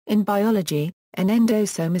In biology, an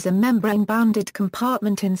endosome is a membrane-bounded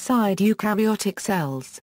compartment inside eukaryotic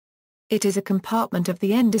cells. It is a compartment of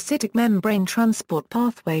the endocytic membrane transport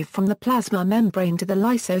pathway from the plasma membrane to the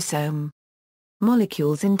lysosome.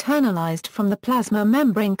 Molecules internalized from the plasma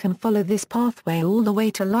membrane can follow this pathway all the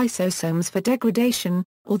way to lysosomes for degradation,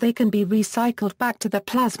 or they can be recycled back to the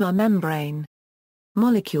plasma membrane.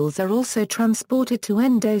 Molecules are also transported to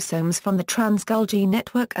endosomes from the trans-Golgi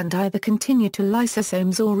network and either continue to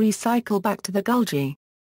lysosomes or recycle back to the Golgi.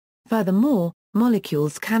 Furthermore,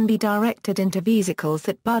 molecules can be directed into vesicles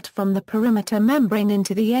that bud from the perimeter membrane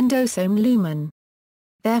into the endosome lumen.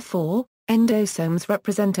 Therefore, endosomes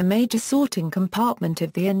represent a major sorting compartment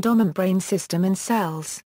of the endomembrane system in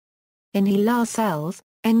cells. In HeLa cells,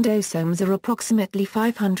 endosomes are approximately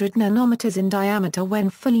 500 nanometers in diameter when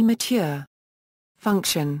fully mature.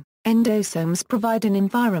 Function: endosomes provide an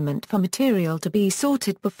environment for material to be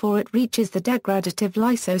sorted before it reaches the degradative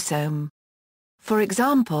lysosome. For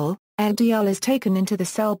example, LDL is taken into the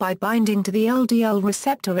cell by binding to the LDL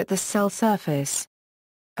receptor at the cell surface.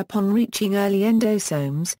 Upon reaching early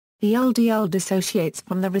endosomes, the LDL dissociates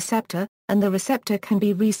from the receptor, and the receptor can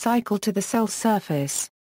be recycled to the cell surface.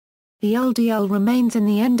 The LDL remains in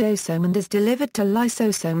the endosome and is delivered to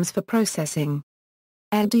lysosomes for processing.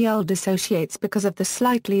 LDL dissociates because of the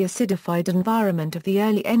slightly acidified environment of the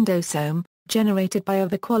early endosome, generated by a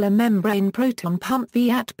vacuolar membrane proton pump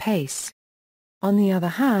via pace. On the other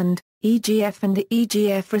hand, EGF and the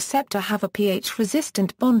EGF receptor have a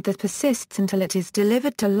pH-resistant bond that persists until it is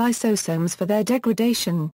delivered to lysosomes for their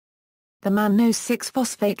degradation. The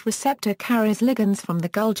mannose-6-phosphate receptor carries ligands from the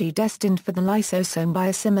Golgi destined for the lysosome by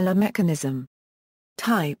a similar mechanism.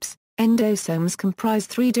 Types: endosomes comprise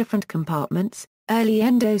three different compartments: early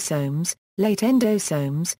endosomes, late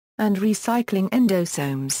endosomes, and recycling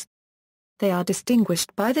endosomes. They are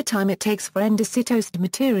distinguished by the time it takes for endocytosed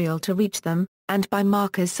material to reach them, and by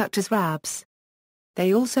markers such as RABs.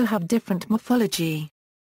 They also have different morphology.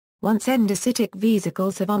 Once endocytic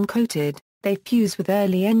vesicles have uncoated, they fuse with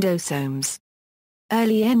early endosomes.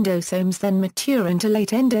 Early endosomes then mature into late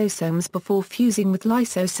endosomes before fusing with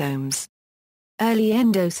lysosomes. Early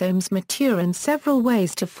endosomes mature in several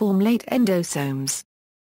ways to form late endosomes.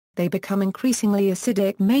 They become increasingly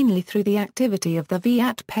acidic mainly through the activity of the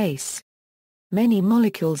via pace. Many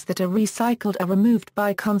molecules that are recycled are removed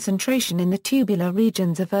by concentration in the tubular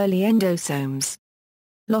regions of early endosomes.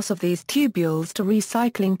 Loss of these tubules to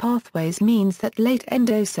recycling pathways means that late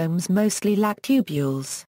endosomes mostly lack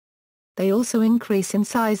tubules. They also increase in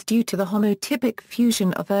size due to the homotypic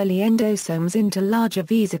fusion of early endosomes into larger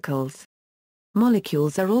vesicles.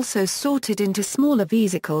 Molecules are also sorted into smaller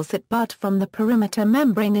vesicles that bud from the perimeter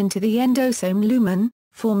membrane into the endosome lumen,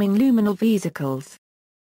 forming luminal vesicles.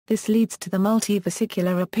 This leads to the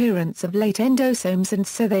multivesicular appearance of late endosomes, and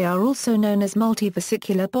so they are also known as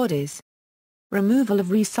multivesicular bodies. Removal of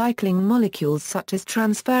recycling molecules such as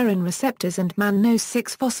transferrin receptors and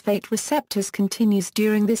mannose-6-phosphate receptors continues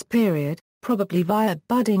during this period, probably via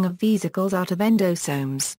budding of vesicles out of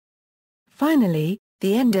endosomes. Finally,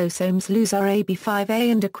 the endosomes lose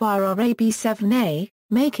RAB5A and acquire RAB7A,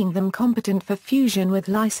 making them competent for fusion with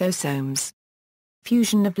lysosomes.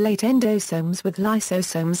 Fusion of late endosomes with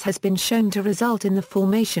lysosomes has been shown to result in the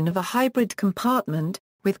formation of a hybrid compartment,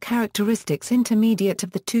 with characteristics intermediate of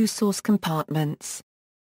the two source compartments.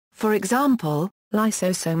 For example,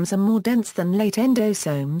 lysosomes are more dense than late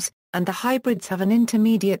endosomes, and the hybrids have an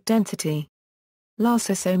intermediate density.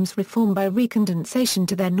 Lysosomes reform by recondensation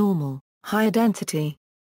to their normal, higher density.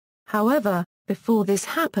 However, before this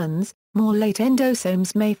happens, more late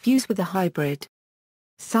endosomes may fuse with a hybrid.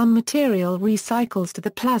 Some material recycles to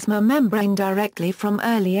the plasma membrane directly from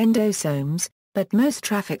early endosomes, but most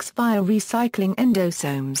traffics via recycling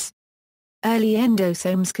endosomes. Early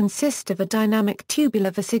endosomes consist of a dynamic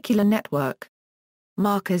tubular vesicular network.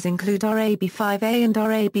 Markers include RAB5A and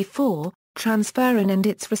RAB4, transferrin and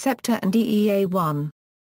its receptor, and EEA1.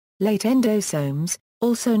 Late endosomes,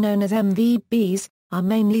 also known as MVBs, are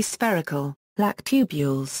mainly spherical, lack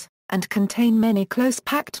tubules, and contain many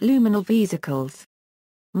close-packed luminal vesicles.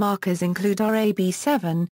 Markers include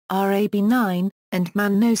RAB7, RAB9, and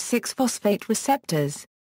mannose-6-phosphate receptors.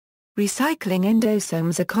 Recycling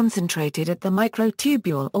endosomes are concentrated at the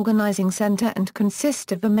microtubule organizing center and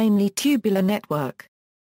consist of a mainly tubular network.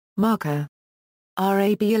 Marker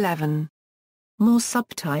RAB11. More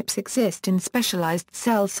subtypes exist in specialized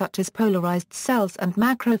cells such as polarized cells and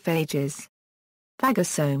macrophages.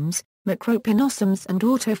 Phagosomes, macropinosomes and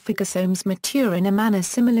autophagosomes mature in a manner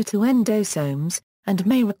similar to endosomes, and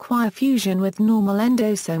may require fusion with normal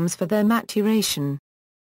endosomes for their maturation.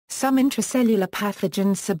 Some intracellular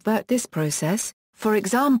pathogens subvert this process, for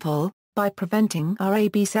example, by preventing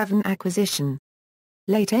RAB7 acquisition.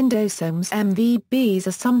 Late endosomes MVBs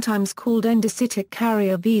are sometimes called endocytic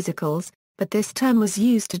carrier vesicles, but this term was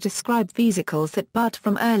used to describe vesicles that bud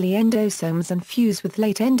from early endosomes and fuse with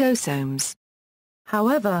late endosomes.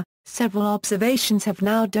 However, several observations have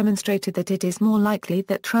now demonstrated that it is more likely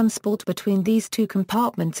that transport between these two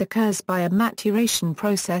compartments occurs by a maturation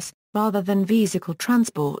process, rather than vesicle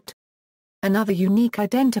transport. Another unique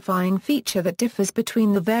identifying feature that differs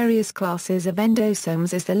between the various classes of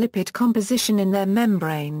endosomes is the lipid composition in their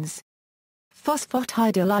membranes.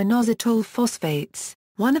 Phosphatidylinositol phosphates,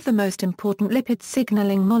 one of the most important lipid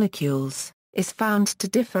signaling molecules, is found to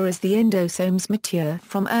differ as the endosomes mature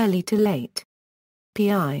from early to late.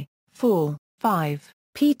 PI4, 5,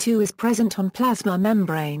 P2 is present on plasma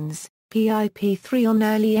membranes, PIP3 on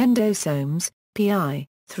early endosomes,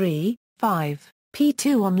 PI3, 5,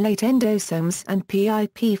 P2 on late endosomes and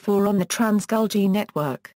PIP4 on the trans-Golgi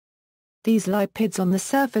network. These lipids on the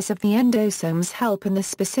surface of the endosomes help in the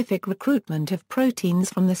specific recruitment of proteins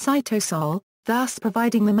from the cytosol, thus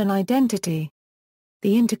providing them an identity.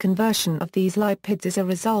 The interconversion of these lipids is a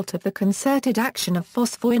result of the concerted action of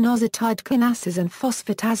phosphoinositide kinases and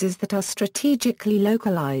phosphatases that are strategically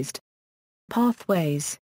localized.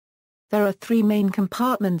 Pathways. There are three main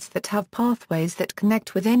compartments that have pathways that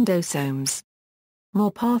connect with endosomes.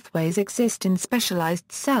 More pathways exist in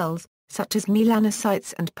specialized cells, such as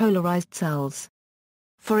melanocytes and polarized cells.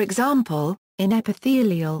 For example, in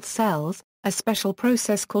epithelial cells, a special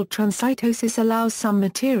process called transcytosis allows some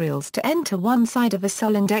materials to enter one side of a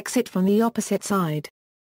cell and exit from the opposite side.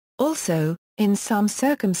 Also, in some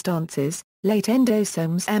circumstances, late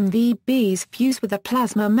endosomes MVBs fuse with a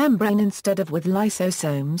plasma membrane instead of with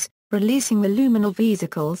lysosomes, releasing the luminal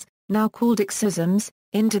vesicles, now called exosomes,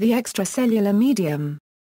 into the extracellular medium.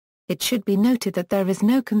 It should be noted that there is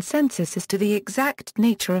no consensus as to the exact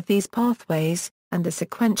nature of these pathways, and the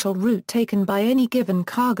sequential route taken by any given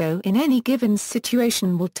cargo in any given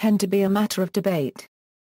situation will tend to be a matter of debate.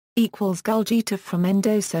 Golgi to from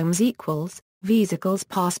endosomes equals, vesicles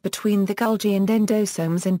pass between the Golgi and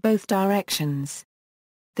endosomes in both directions.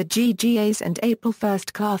 The GGAs and April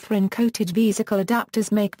 1st clathrin-coated vesicle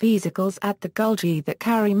adapters make vesicles at the Golgi that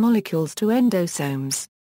carry molecules to endosomes.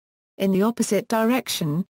 In the opposite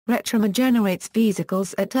direction, retromer generates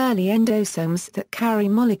vesicles at early endosomes that carry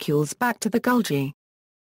molecules back to the Golgi.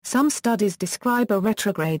 Some studies describe a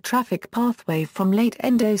retrograde traffic pathway from late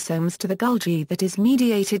endosomes to the Golgi that is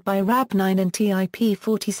mediated by RAB9 and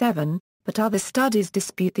TIP47, but other studies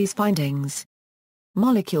dispute these findings.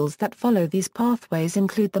 Molecules that follow these pathways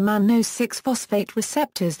include the mannose-6-phosphate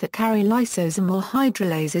receptors that carry lysosome or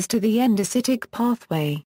hydrolases to the endocytic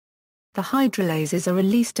pathway. The hydrolases are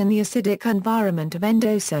released in the acidic environment of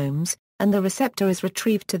endosomes, and the receptor is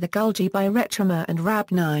retrieved to the Golgi by retromer and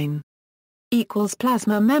RAB9.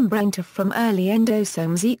 Plasma membrane to from early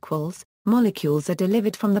endosomes equals, molecules are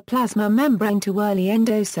delivered from the plasma membrane to early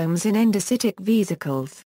endosomes in endocytic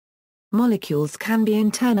vesicles. Molecules can be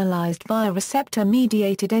internalized via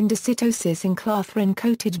receptor-mediated endocytosis in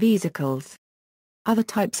clathrin-coated vesicles. Other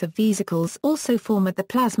types of vesicles also form at the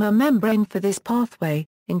plasma membrane for this pathway,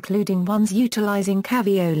 including ones utilizing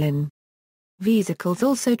caveolin. Vesicles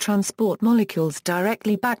also transport molecules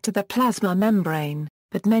directly back to the plasma membrane,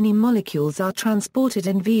 but many molecules are transported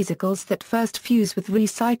in vesicles that first fuse with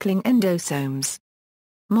recycling endosomes.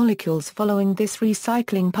 Molecules following this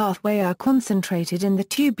recycling pathway are concentrated in the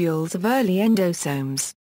tubules of early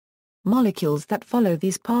endosomes. Molecules that follow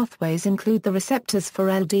these pathways include the receptors for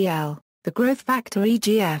LDL, the growth factor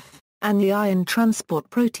EGF, and the iron transport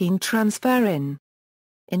protein transferrin.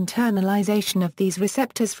 Internalization of these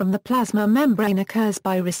receptors from the plasma membrane occurs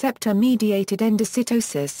by receptor-mediated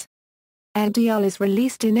endocytosis. LDL is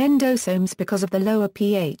released in endosomes because of the lower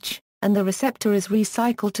pH, and the receptor is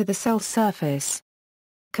recycled to the cell surface.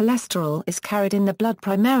 Cholesterol is carried in the blood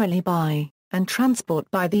primarily by, and transport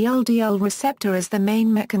by the LDL receptor as the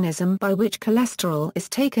main mechanism by which cholesterol is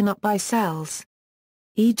taken up by cells.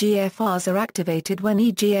 EGFRs are activated when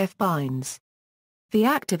EGF binds. The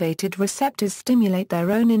activated receptors stimulate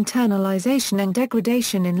their own internalization and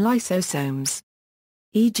degradation in lysosomes.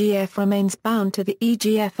 EGF remains bound to the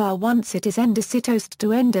EGFR once it is endocytosed to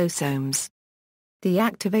endosomes. The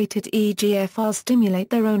activated EGFRs stimulate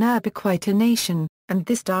their own ubiquitination, and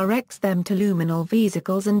this directs them to luminal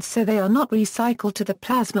vesicles and so they are not recycled to the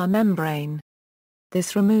plasma membrane.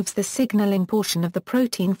 This removes the signaling portion of the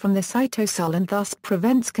protein from the cytosol and thus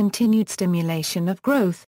prevents continued stimulation of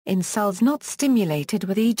growth. In cells not stimulated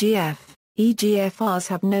with EGF, EGFRs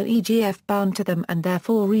have no EGF bound to them and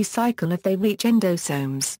therefore recycle if they reach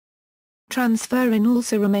endosomes. Transferrin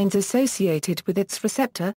also remains associated with its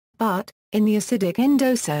receptor, but, in the acidic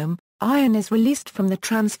endosome, iron is released from the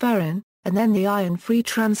transferrin, and then the iron-free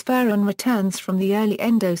transferrin returns from the early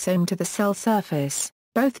endosome to the cell surface,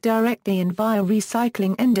 both directly and via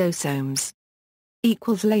recycling endosomes.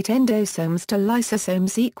 Late endosomes to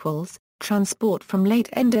lysosomes transport from late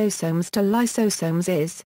endosomes to lysosomes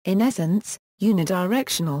is, in essence,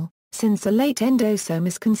 unidirectional, since a late endosome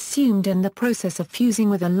is consumed in the process of fusing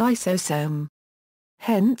with a lysosome.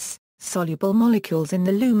 Hence, soluble molecules in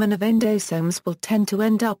the lumen of endosomes will tend to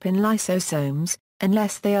end up in lysosomes,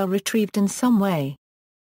 unless they are retrieved in some way.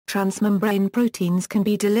 Transmembrane proteins can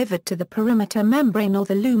be delivered to the perimeter membrane or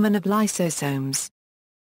the lumen of lysosomes.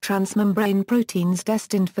 Transmembrane proteins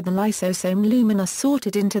destined for the lysosome lumen are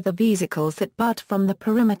sorted into the vesicles that bud from the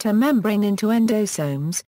perimeter membrane into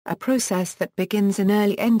endosomes, a process that begins in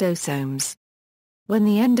early endosomes. When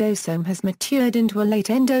the endosome has matured into a late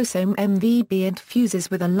endosome MVB and fuses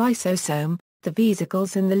with a lysosome, the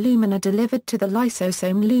vesicles in the lumen are delivered to the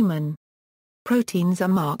lysosome lumen. Proteins are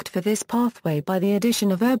marked for this pathway by the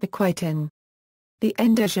addition of ubiquitin. The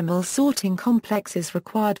endosomal sorting complexes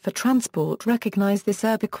required for transport recognize this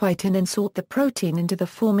ubiquitin and sort the protein into the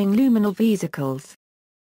forming luminal vesicles.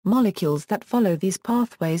 Molecules that follow these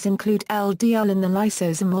pathways include LDL in the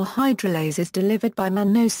lysosomal hydrolases delivered by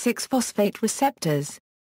mannose-6-phosphate receptors.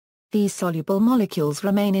 These soluble molecules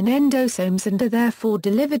remain in endosomes and are therefore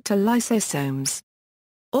delivered to lysosomes.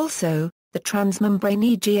 Also, the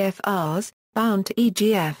transmembrane EGFRs, bound to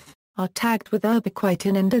EGF, are tagged with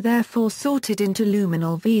ubiquitin and are therefore sorted into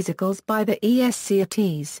luminal vesicles by the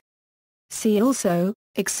ESCRTs. See also,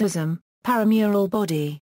 exosome, paramural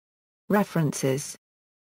body. References.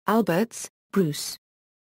 Alberts, Bruce.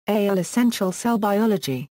 A.L. Essential Cell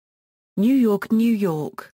Biology. New York, New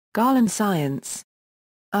York, Garland Science.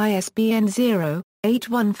 ISBN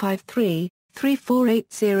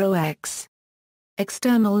 0-8153-3480-X.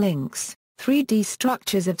 External links, 3D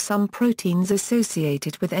structures of some proteins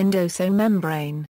associated with endosome membrane.